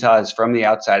beat Utah is from the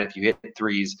outside. If you hit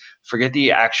threes, forget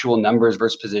the actual numbers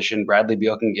versus position. Bradley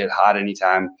Beal can get hot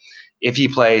anytime. If he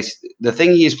plays, the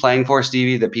thing he's playing for,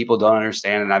 Stevie, that people don't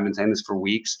understand, and I've been saying this for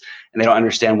weeks, and they don't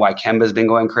understand why Kemba's been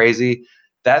going crazy.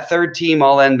 That third team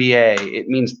All NBA, it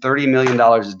means $30 million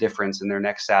is difference in their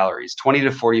next salaries. 20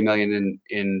 to 40 million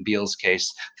in Beal's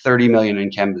case, 30 million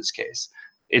in Kemba's case,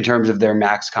 in terms of their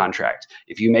max contract.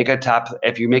 If you make an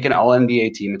All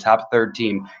NBA team, a top third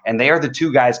team, and they are the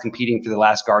 2 guys competing for the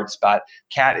last guard spot,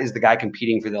 Cat is the guy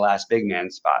competing for the last big man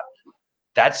spot.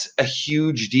 That's a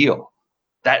huge deal.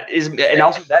 And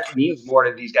also that means more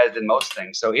to these guys than most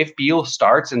things. So if Beal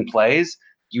starts and plays,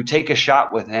 you take a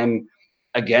shot with him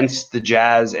against the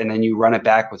Jazz, and then you run it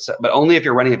back but only if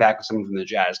you're running it back with someone from the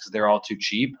Jazz, because they're all too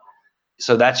cheap.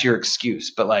 So that's your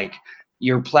excuse. But like,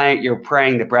 you're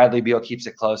praying that Bradley Beal keeps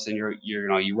it close, and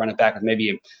you run it back with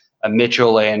maybe a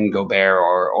Mitchell and Gobert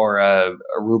or a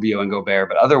Rubio and Gobert.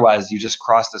 But otherwise, you just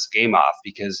cross this game off,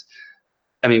 because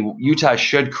I mean, Utah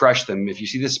should crush them. If you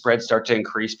see the spread start to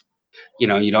increase,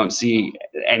 you don't see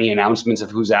any announcements of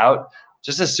who's out,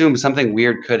 just assume something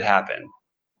weird could happen.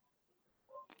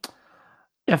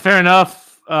 Yeah, fair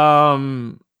enough. You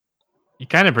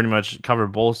kind of pretty much cover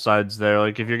both sides there.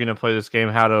 Like, if you're going to play this game,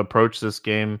 how to approach this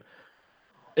game.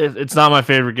 It's not my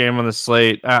favorite game on the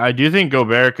slate. I do think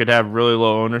Gobert could have really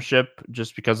low ownership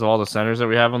just because of all the centers that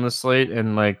we have on the slate.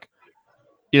 And like,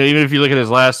 even if you look at his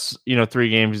last, 3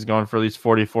 games, he's gone for at least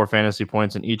 44 fantasy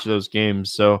points in each of those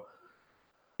games. So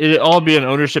it'd all be an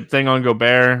ownership thing on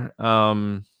Gobert.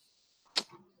 And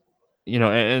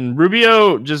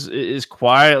Rubio just is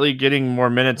quietly getting more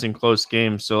minutes in close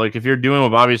games. So, like, if you're doing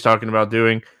what Bobby's talking about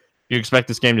doing, you expect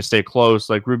this game to stay close.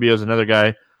 Like, Rubio's another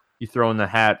guy you throw in the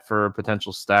hat for a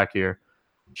potential stack here.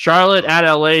 Charlotte at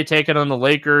LA taking on the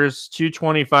Lakers,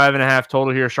 225.5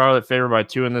 total here. Charlotte favored by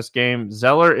 2 in this game.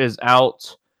 Zeller is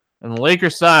out. On the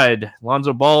Lakers side,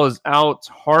 Lonzo Ball is out.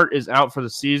 Hart is out for the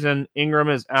season. Ingram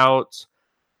is out.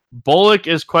 Bullock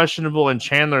is questionable and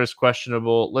Chandler is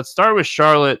questionable. Let's start with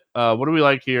Charlotte. What do we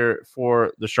like here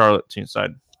for the Charlotte team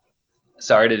side?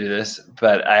 Sorry to do this,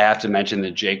 but I have to mention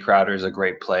that Jay Crowder is a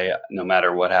great play no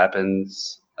matter what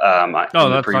happens. In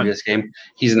the previous game,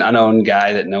 he's an unowned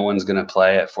guy that no one's going to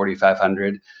play at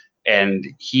 4,500, and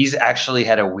he's actually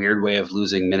had a weird way of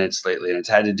losing minutes lately, and it's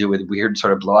had to do with weird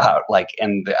sort of blowout,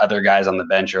 and the other guys on the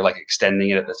bench are extending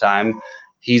it at the time.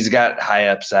 He's got high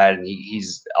upside, and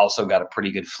he's also got a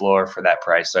pretty good floor for that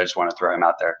price. So I just want to throw him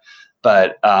out there.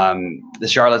 But the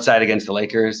Charlotte side against the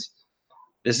Lakers,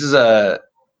 this is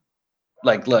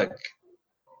look,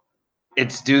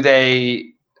 it's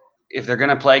if they're going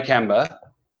to play Kemba,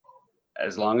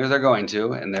 as long as they're going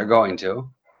to, and they're going to,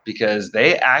 because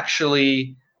they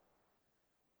actually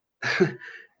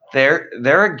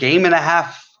they're a game and a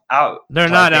half out. They're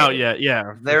not out yet.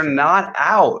 Yeah, they're not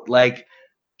out.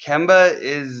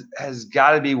 Kemba has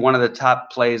got to be one of the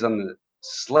top plays on the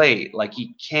slate.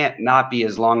 He can't not be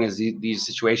as long as these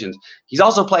situations. He's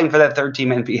also playing for that third team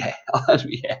NBA.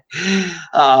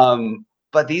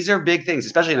 But these are big things,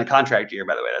 especially in a contract year,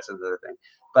 by the way. That's another thing.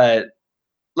 But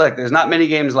look, there's not many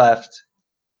games left.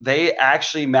 They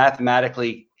actually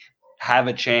mathematically have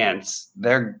a chance.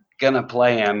 They're going to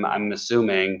play him, I'm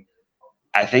assuming.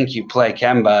 I think you play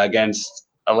Kemba against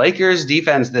a Lakers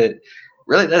defense that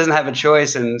really doesn't have a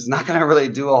choice and is not going to really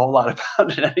do a whole lot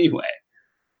about it anyway.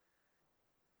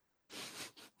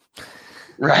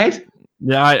 Right?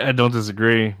 Yeah, I don't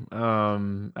disagree.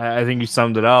 I think you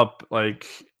summed it up. Like,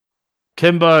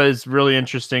 Kemba is really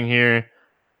interesting here.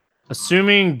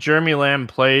 Assuming Jeremy Lamb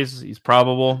plays, he's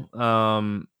probable.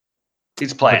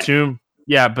 He's playing. Batum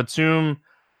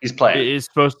He's playing. is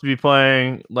supposed to be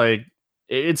playing. Like,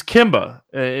 it's Kemba.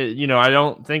 I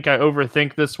don't think I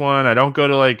overthink this one. I don't go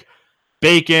to like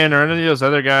Bacon or any of those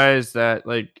other guys that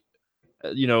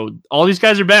all these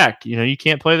guys are back. You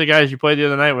can't play the guys you played the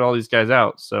other night with all these guys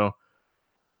out. So,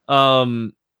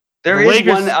 there is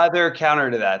Lakers, one other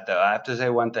counter to that, though. I have to say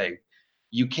one thing.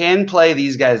 You can play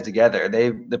these guys together.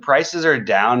 The prices are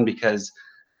down because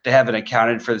they haven't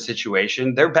accounted for the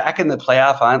situation. They're back in the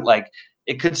playoff hunt. Like,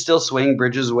 it could still swing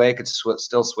Bridges' way. It could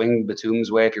still swing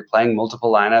Batum's way if you're playing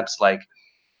multiple lineups. Like,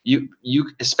 you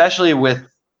especially with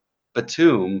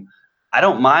Batum, I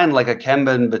don't mind like a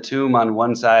Kemba and Batum on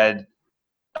one side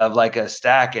of like a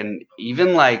stack, and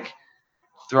even like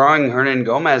throwing Hernan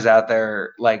Gomez out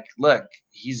there. Like, look,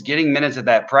 he's getting minutes at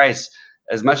that price.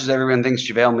 As much as everyone thinks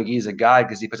JaVale McGee's a god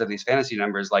because he puts up these fantasy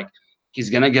numbers, like, he's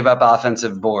going to give up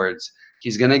offensive boards.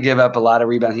 He's going to give up a lot of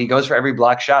rebounds. He goes for every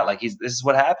block shot. Like, this is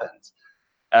what happens.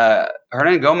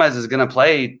 Hernan Gomez is going to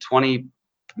play 20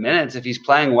 minutes if he's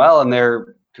playing well and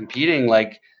they're competing.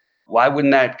 Like, why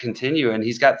wouldn't that continue? And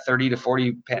he's got 30 to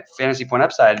 40 fantasy point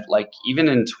upside, like, even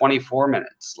in 24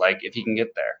 minutes, like, if he can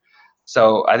get there.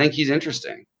 So I think he's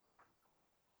interesting.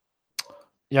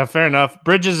 Yeah, fair enough.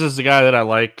 Bridges is the guy that I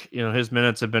like. His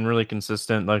minutes have been really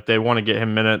consistent. Like, they want to get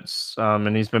him minutes,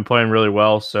 and he's been playing really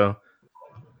well. So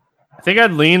I think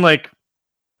I'd lean like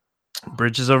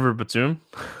Bridges over Batum.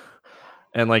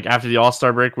 And like after the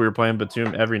All-Star break, we were playing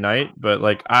Batum every night. But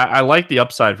like I like the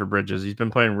upside for Bridges. He's been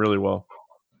playing really well.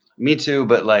 Me too,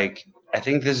 but like I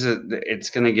think it's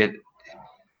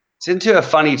into a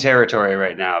funny territory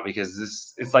right now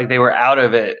because it's like they were out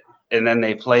of it and then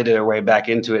they played their way back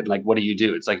into it. And like, what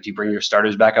do? It's like, do you bring your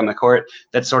starters back on the court?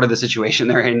 That's sort of the situation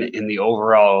they're in the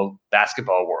overall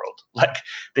basketball world. Like,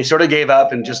 they sort of gave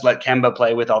up and just let Kemba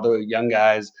play with all the young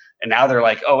guys. And now they're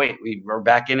like, oh wait, we're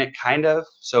back in it, kind of.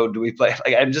 So do we play?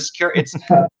 Like, I'm just curious.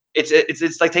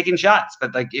 It's like taking shots,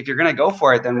 but like, if you're gonna go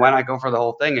for it, then why not go for the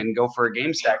whole thing and go for a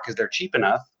game stack because they're cheap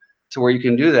enough to where you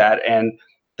can do that. And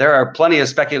there are plenty of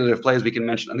speculative plays we can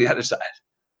mention on the other side.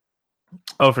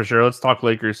 Oh, for sure. Let's talk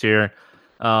Lakers here.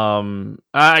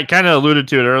 I kind of alluded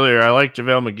to it earlier. I like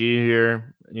JaVale McGee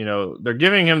here. They're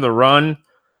giving him the run.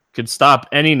 Could stop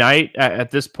any night at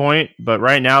this point, but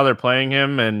right now they're playing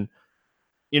him, and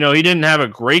he didn't have a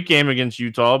great game against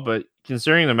Utah, but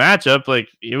considering the matchup, like,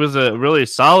 it was a really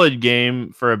solid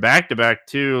game for a back-to-back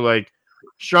too. Like,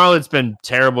 Charlotte's been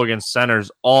terrible against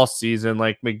centers all season.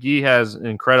 Like, McGee has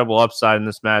incredible upside in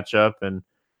this matchup, and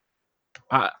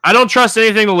I don't trust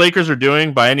anything the Lakers are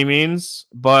doing by any means,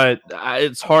 but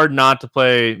it's hard not to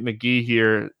play McGee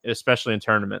here, especially in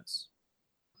tournaments.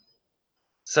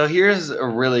 So here's a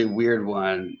really weird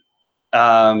one.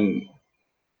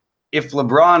 If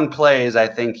LeBron plays, I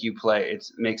think you play. It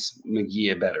makes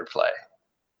McGee a better play.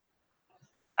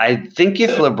 I think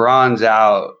if LeBron's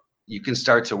out, you can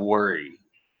start to worry.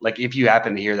 Like, if you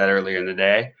happen to hear that earlier in the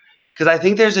day, because I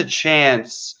think there's a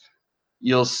chance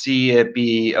you'll see it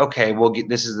be, okay,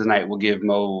 this is the night we'll give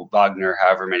Mo Wagner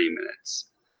however many minutes.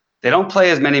 They don't play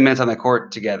as many minutes on the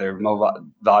court together, Mo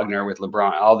Wagner with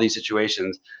LeBron, all these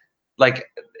situations. Like,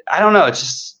 I don't know.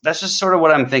 That's just sort of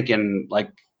what I'm thinking. Like,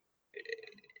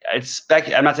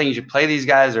 I'm not saying you should play these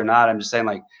guys or not. I'm just saying,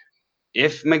 like,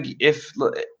 if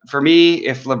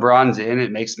LeBron's in,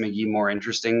 it makes McGee more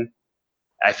interesting.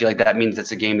 I feel like that means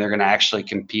it's a game they're going to actually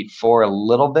compete for a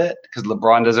little bit because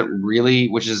LeBron doesn't really,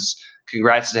 which is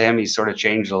congrats to him. He's sort of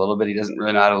changed a little bit. He doesn't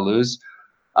really know how to lose.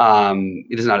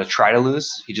 He doesn't know how to try to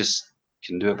lose. He just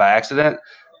can do it by accident.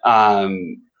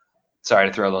 Sorry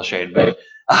to throw a little shade, but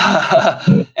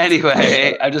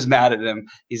anyway, I'm just mad at him.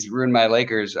 He's ruined my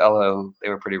Lakers, although they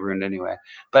were pretty ruined anyway.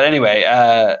 But anyway,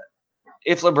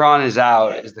 if LeBron is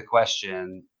out is the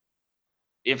question.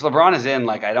 If LeBron is in,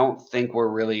 like, I don't think we're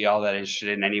really all that interested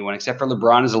in anyone except for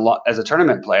LeBron as a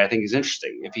tournament play. I think he's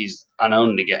interesting if he's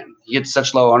unowned again. He gets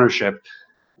such low ownership.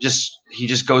 He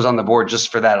just goes on the board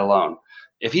just for that alone.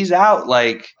 If he's out,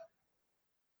 like,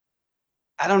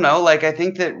 I don't know. Like, I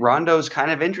think that Rondo's kind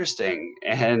of interesting,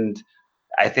 and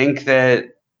I think that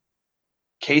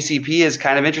KCP is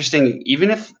kind of interesting. Even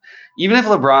if even if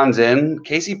LeBron's in,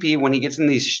 KCP, when he gets in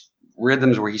these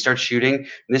rhythms where he starts shooting, and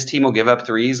this team will give up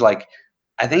threes, like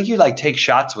I think you like take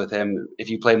shots with him if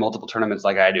you play multiple tournaments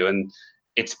like I do. And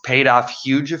it's paid off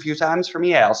huge a few times for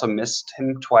me. I also missed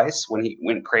him twice when he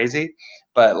went crazy.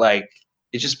 But like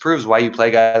it just proves why you play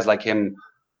guys like him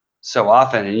so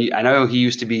often. And I know he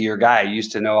used to be your guy. You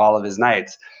used to know all of his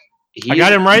nights. I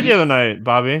got him right the other night,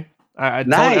 Bobby. I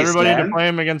told everybody to play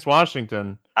him against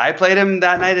Washington. I played him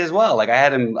that night as well. Like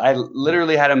I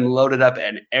literally had him loaded up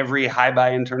in every high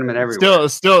buy-in tournament everywhere.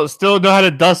 Still know how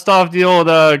to dust off the old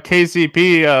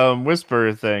KCP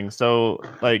whisper thing. So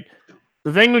like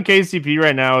the thing with KCP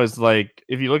right now is like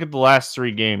if you look at the last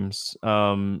 3 games,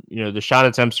 the shot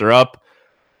attempts are up.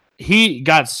 He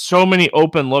got so many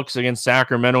open looks against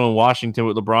Sacramento and Washington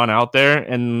with LeBron out there,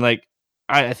 and like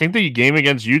I think the game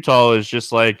against Utah is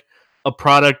just like a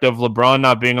product of LeBron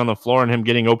not being on the floor and him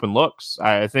getting open looks.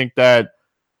 I think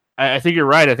you're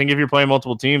right. I think if you're playing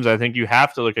multiple teams, I think you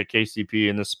have to look at KCP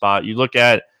in this spot. You look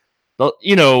at,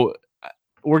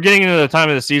 we're getting into the time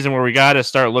of the season where we got to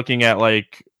start looking at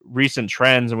like recent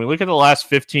trends, and we look at the last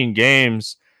 15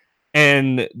 games,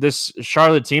 and this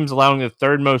Charlotte team's allowing the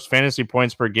 3rd most fantasy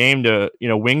points per game to,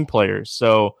 wing players.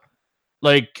 So,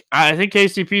 like, I think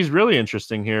KCP is really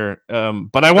interesting here,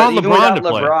 but I want LeBron to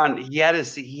play. LeBron, he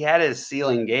had his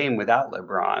ceiling game without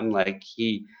LeBron. Like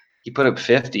he put up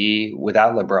 50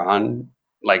 without LeBron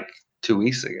like 2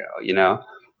 weeks ago.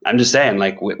 I'm just saying,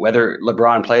 like whether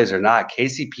LeBron plays or not,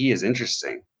 KCP is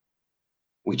interesting.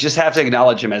 We just have to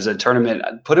acknowledge him as a tournament.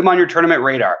 Put him on your tournament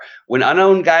radar. When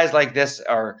guys like this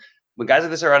are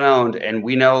unowned, and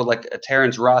we know like a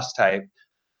Terrence Ross type.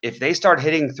 If they start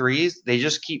hitting threes, they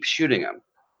just keep shooting them.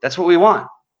 That's what we want.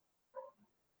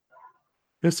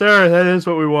 Yes, sir. That is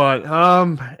what we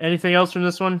want. Anything else from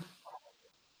this one?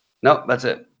 Nope, that's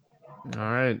it.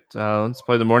 All right. Let's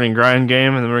play the morning grind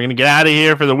game, and then we're going to get out of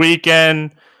here for the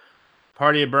weekend.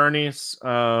 Party at Bernie's.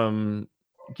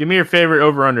 Give me your favorite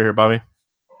over-under here, Bobby.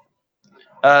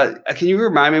 Can you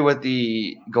remind me what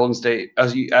the Golden State –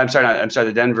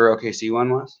 the Denver OKC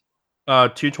one was?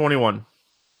 221.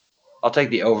 I'll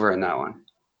take the over in that one.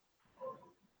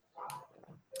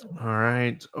 All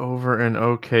right, over in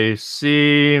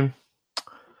OKC.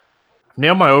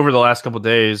 Nailed my over the last couple of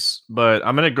days, but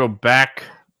I'm going to go back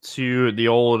to the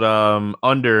old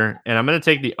under, and I'm going to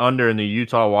take the under in the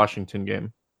Utah-Washington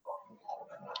game.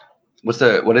 What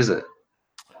is it?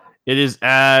 It is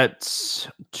at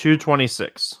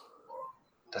 226.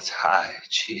 That's high.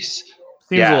 Jeez.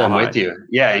 Seems I'm with you.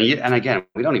 Yeah, and again,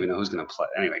 we don't even know who's going to play.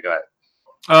 Anyway, go ahead.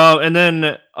 And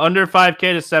then under 5K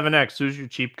to 7X. Who's your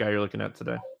cheap guy you're looking at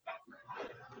today?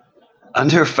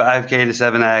 Under 5K to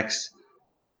 7X.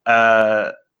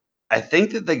 I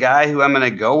think that the guy who I'm going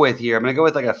to go with here, I'm going to go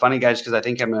with like a funny guy just because I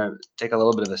think I'm going to take a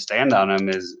little bit of a stand on him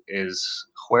is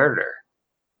Huerter.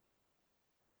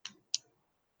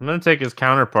 I'm going to take his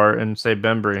counterpart and say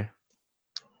Bembry.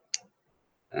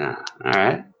 Yeah, all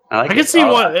right. I can see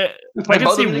one. I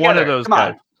can see one of those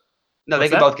guys. No, they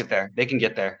can both get there. They can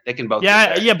get there. They can both.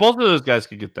 Yeah, yeah. Both of those guys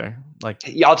could get there. Like,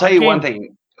 yeah, I'll tell you one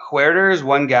thing. Huerter is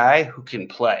one guy who can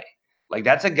play. Like,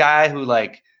 that's a guy who,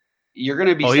 like, you're going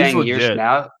to be saying years from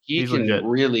now, he can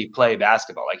really play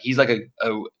basketball. Like, he's like I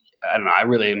don't know. I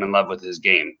really am in love with his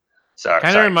game. So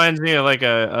kind of reminds me of like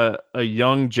a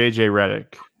young JJ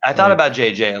Redick. I thought about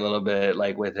JJ a little bit,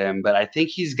 like with him, but I think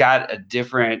he's got a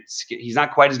different. He's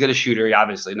not quite as good a shooter.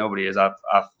 Obviously, nobody is off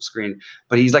screen,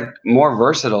 but he's like more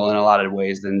versatile in a lot of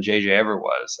ways than JJ ever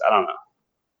was. I don't know.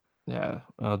 Yeah,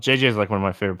 JJ is like one of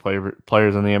my favorite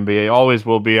players in the NBA. Always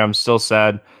will be. I'm still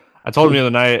sad. I told him the other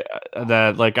night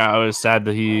that like I was sad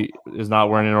that he is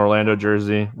not wearing an Orlando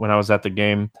jersey when I was at the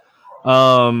game.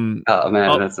 Oh man,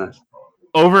 that's nice.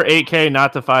 Over 8K,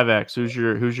 not to 5X.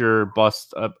 Who's your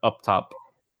bust up top?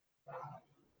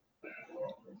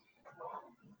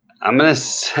 I'm gonna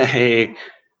say,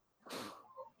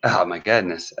 oh my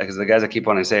goodness, because the guys I keep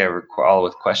wanting to say are all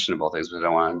with questionable things, but I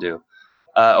don't want to do.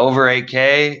 Over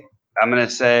 8K, I'm gonna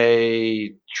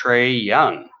say Trae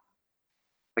Young,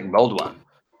 like bold one.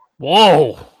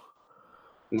 Whoa,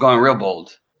 I'm going real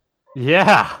bold.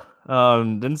 Yeah,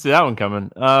 didn't see that one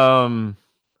coming. I'm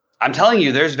telling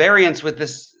you, there's variance with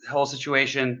this whole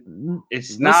situation.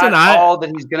 It's not all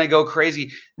that he's gonna go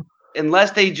crazy,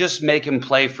 unless they just make him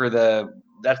play for the.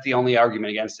 That's the only argument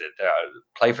against it.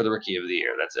 Play for the Rookie of the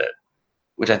Year. That's it.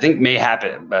 Which I think may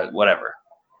happen, but whatever.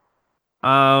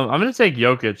 I'm going to take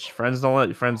Jokic. Friends don't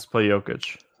let friends play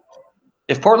Jokic.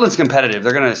 If Portland's competitive,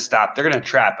 they're going to stop. They're going to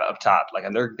trap up top. Like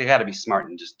they got to be smart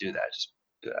and just do that. Just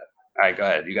do that. All right, go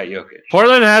ahead. You got Jokic.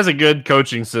 Portland has a good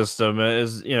coaching system.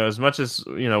 As much as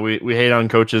we hate on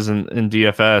coaches in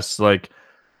DFS, like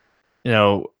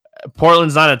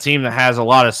Portland's not a team that has a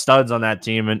lot of studs on that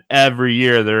team, and every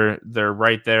year they're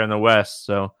right there in the West.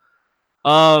 So,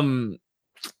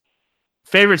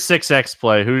 favorite 6x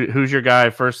play. Who's your guy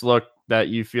first look that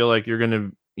you feel like you're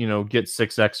gonna get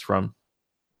 6x from?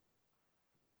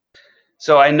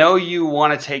 So I know you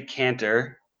want to take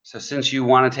Cantor. So since you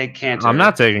want to take Cantor, I'm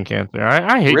not taking Cantor.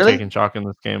 I hate really? taking chalk in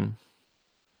this game.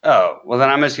 Oh, well then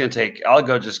I'm just gonna I'll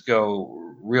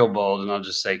go real bold and I'll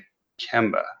just say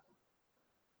Kemba.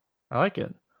 I like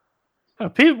it.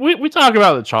 We talk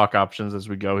about the chalk options as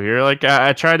we go here. Like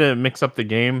I try to mix up the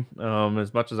game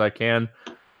as much as I can.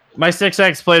 My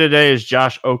 6x play today is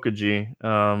Josh Okogie.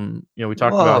 We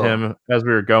talked about him as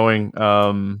we were going.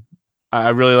 I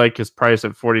really like his price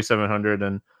at 4,700,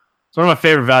 and it's one of my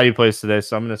favorite value plays today.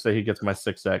 So I'm going to say he gets my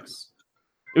 6x.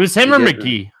 It was him or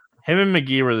McGee. Him and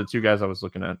McGee were the two guys I was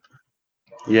looking at.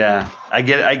 Yeah, I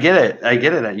get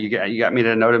it. You got me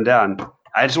to note him down.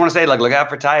 I just want to say, look out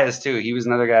for Tyus too. He was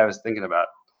another guy I was thinking about.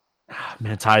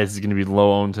 Man, Tyus is going to be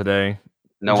low owned today.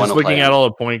 Just looking at all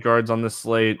the point guards on this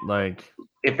slate, like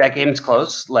if that game's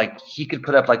close, like he could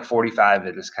put up like 45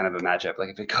 in this kind of a matchup. Like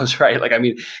if it goes right, and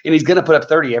he's going to put up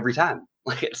 30 every time.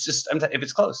 Like it's just if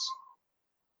it's close.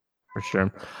 For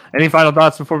sure. Any final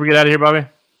thoughts before we get out of here, Bobby?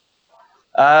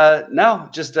 No,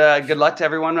 just good luck to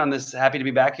everyone on this. Happy to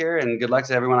be back here, and good luck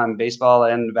to everyone on baseball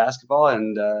and basketball.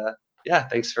 And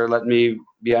thanks for letting me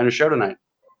be on your show tonight.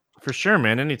 For sure,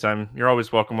 man. Anytime. You're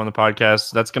always welcome on the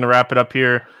podcast. That's going to wrap it up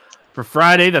here for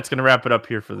Friday. That's going to wrap it up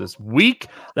here for this week.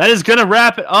 That is going to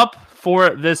wrap it up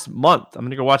for this month. I'm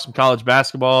going to go watch some college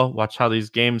basketball, watch how these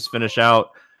games finish out.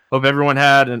 Hope everyone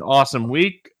had an awesome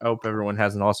week. I hope everyone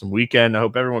has an awesome weekend. I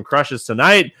hope everyone crushes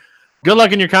tonight. Good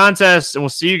luck in your contest, and we'll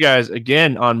see you guys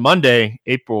again on Monday,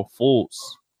 April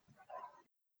Fools.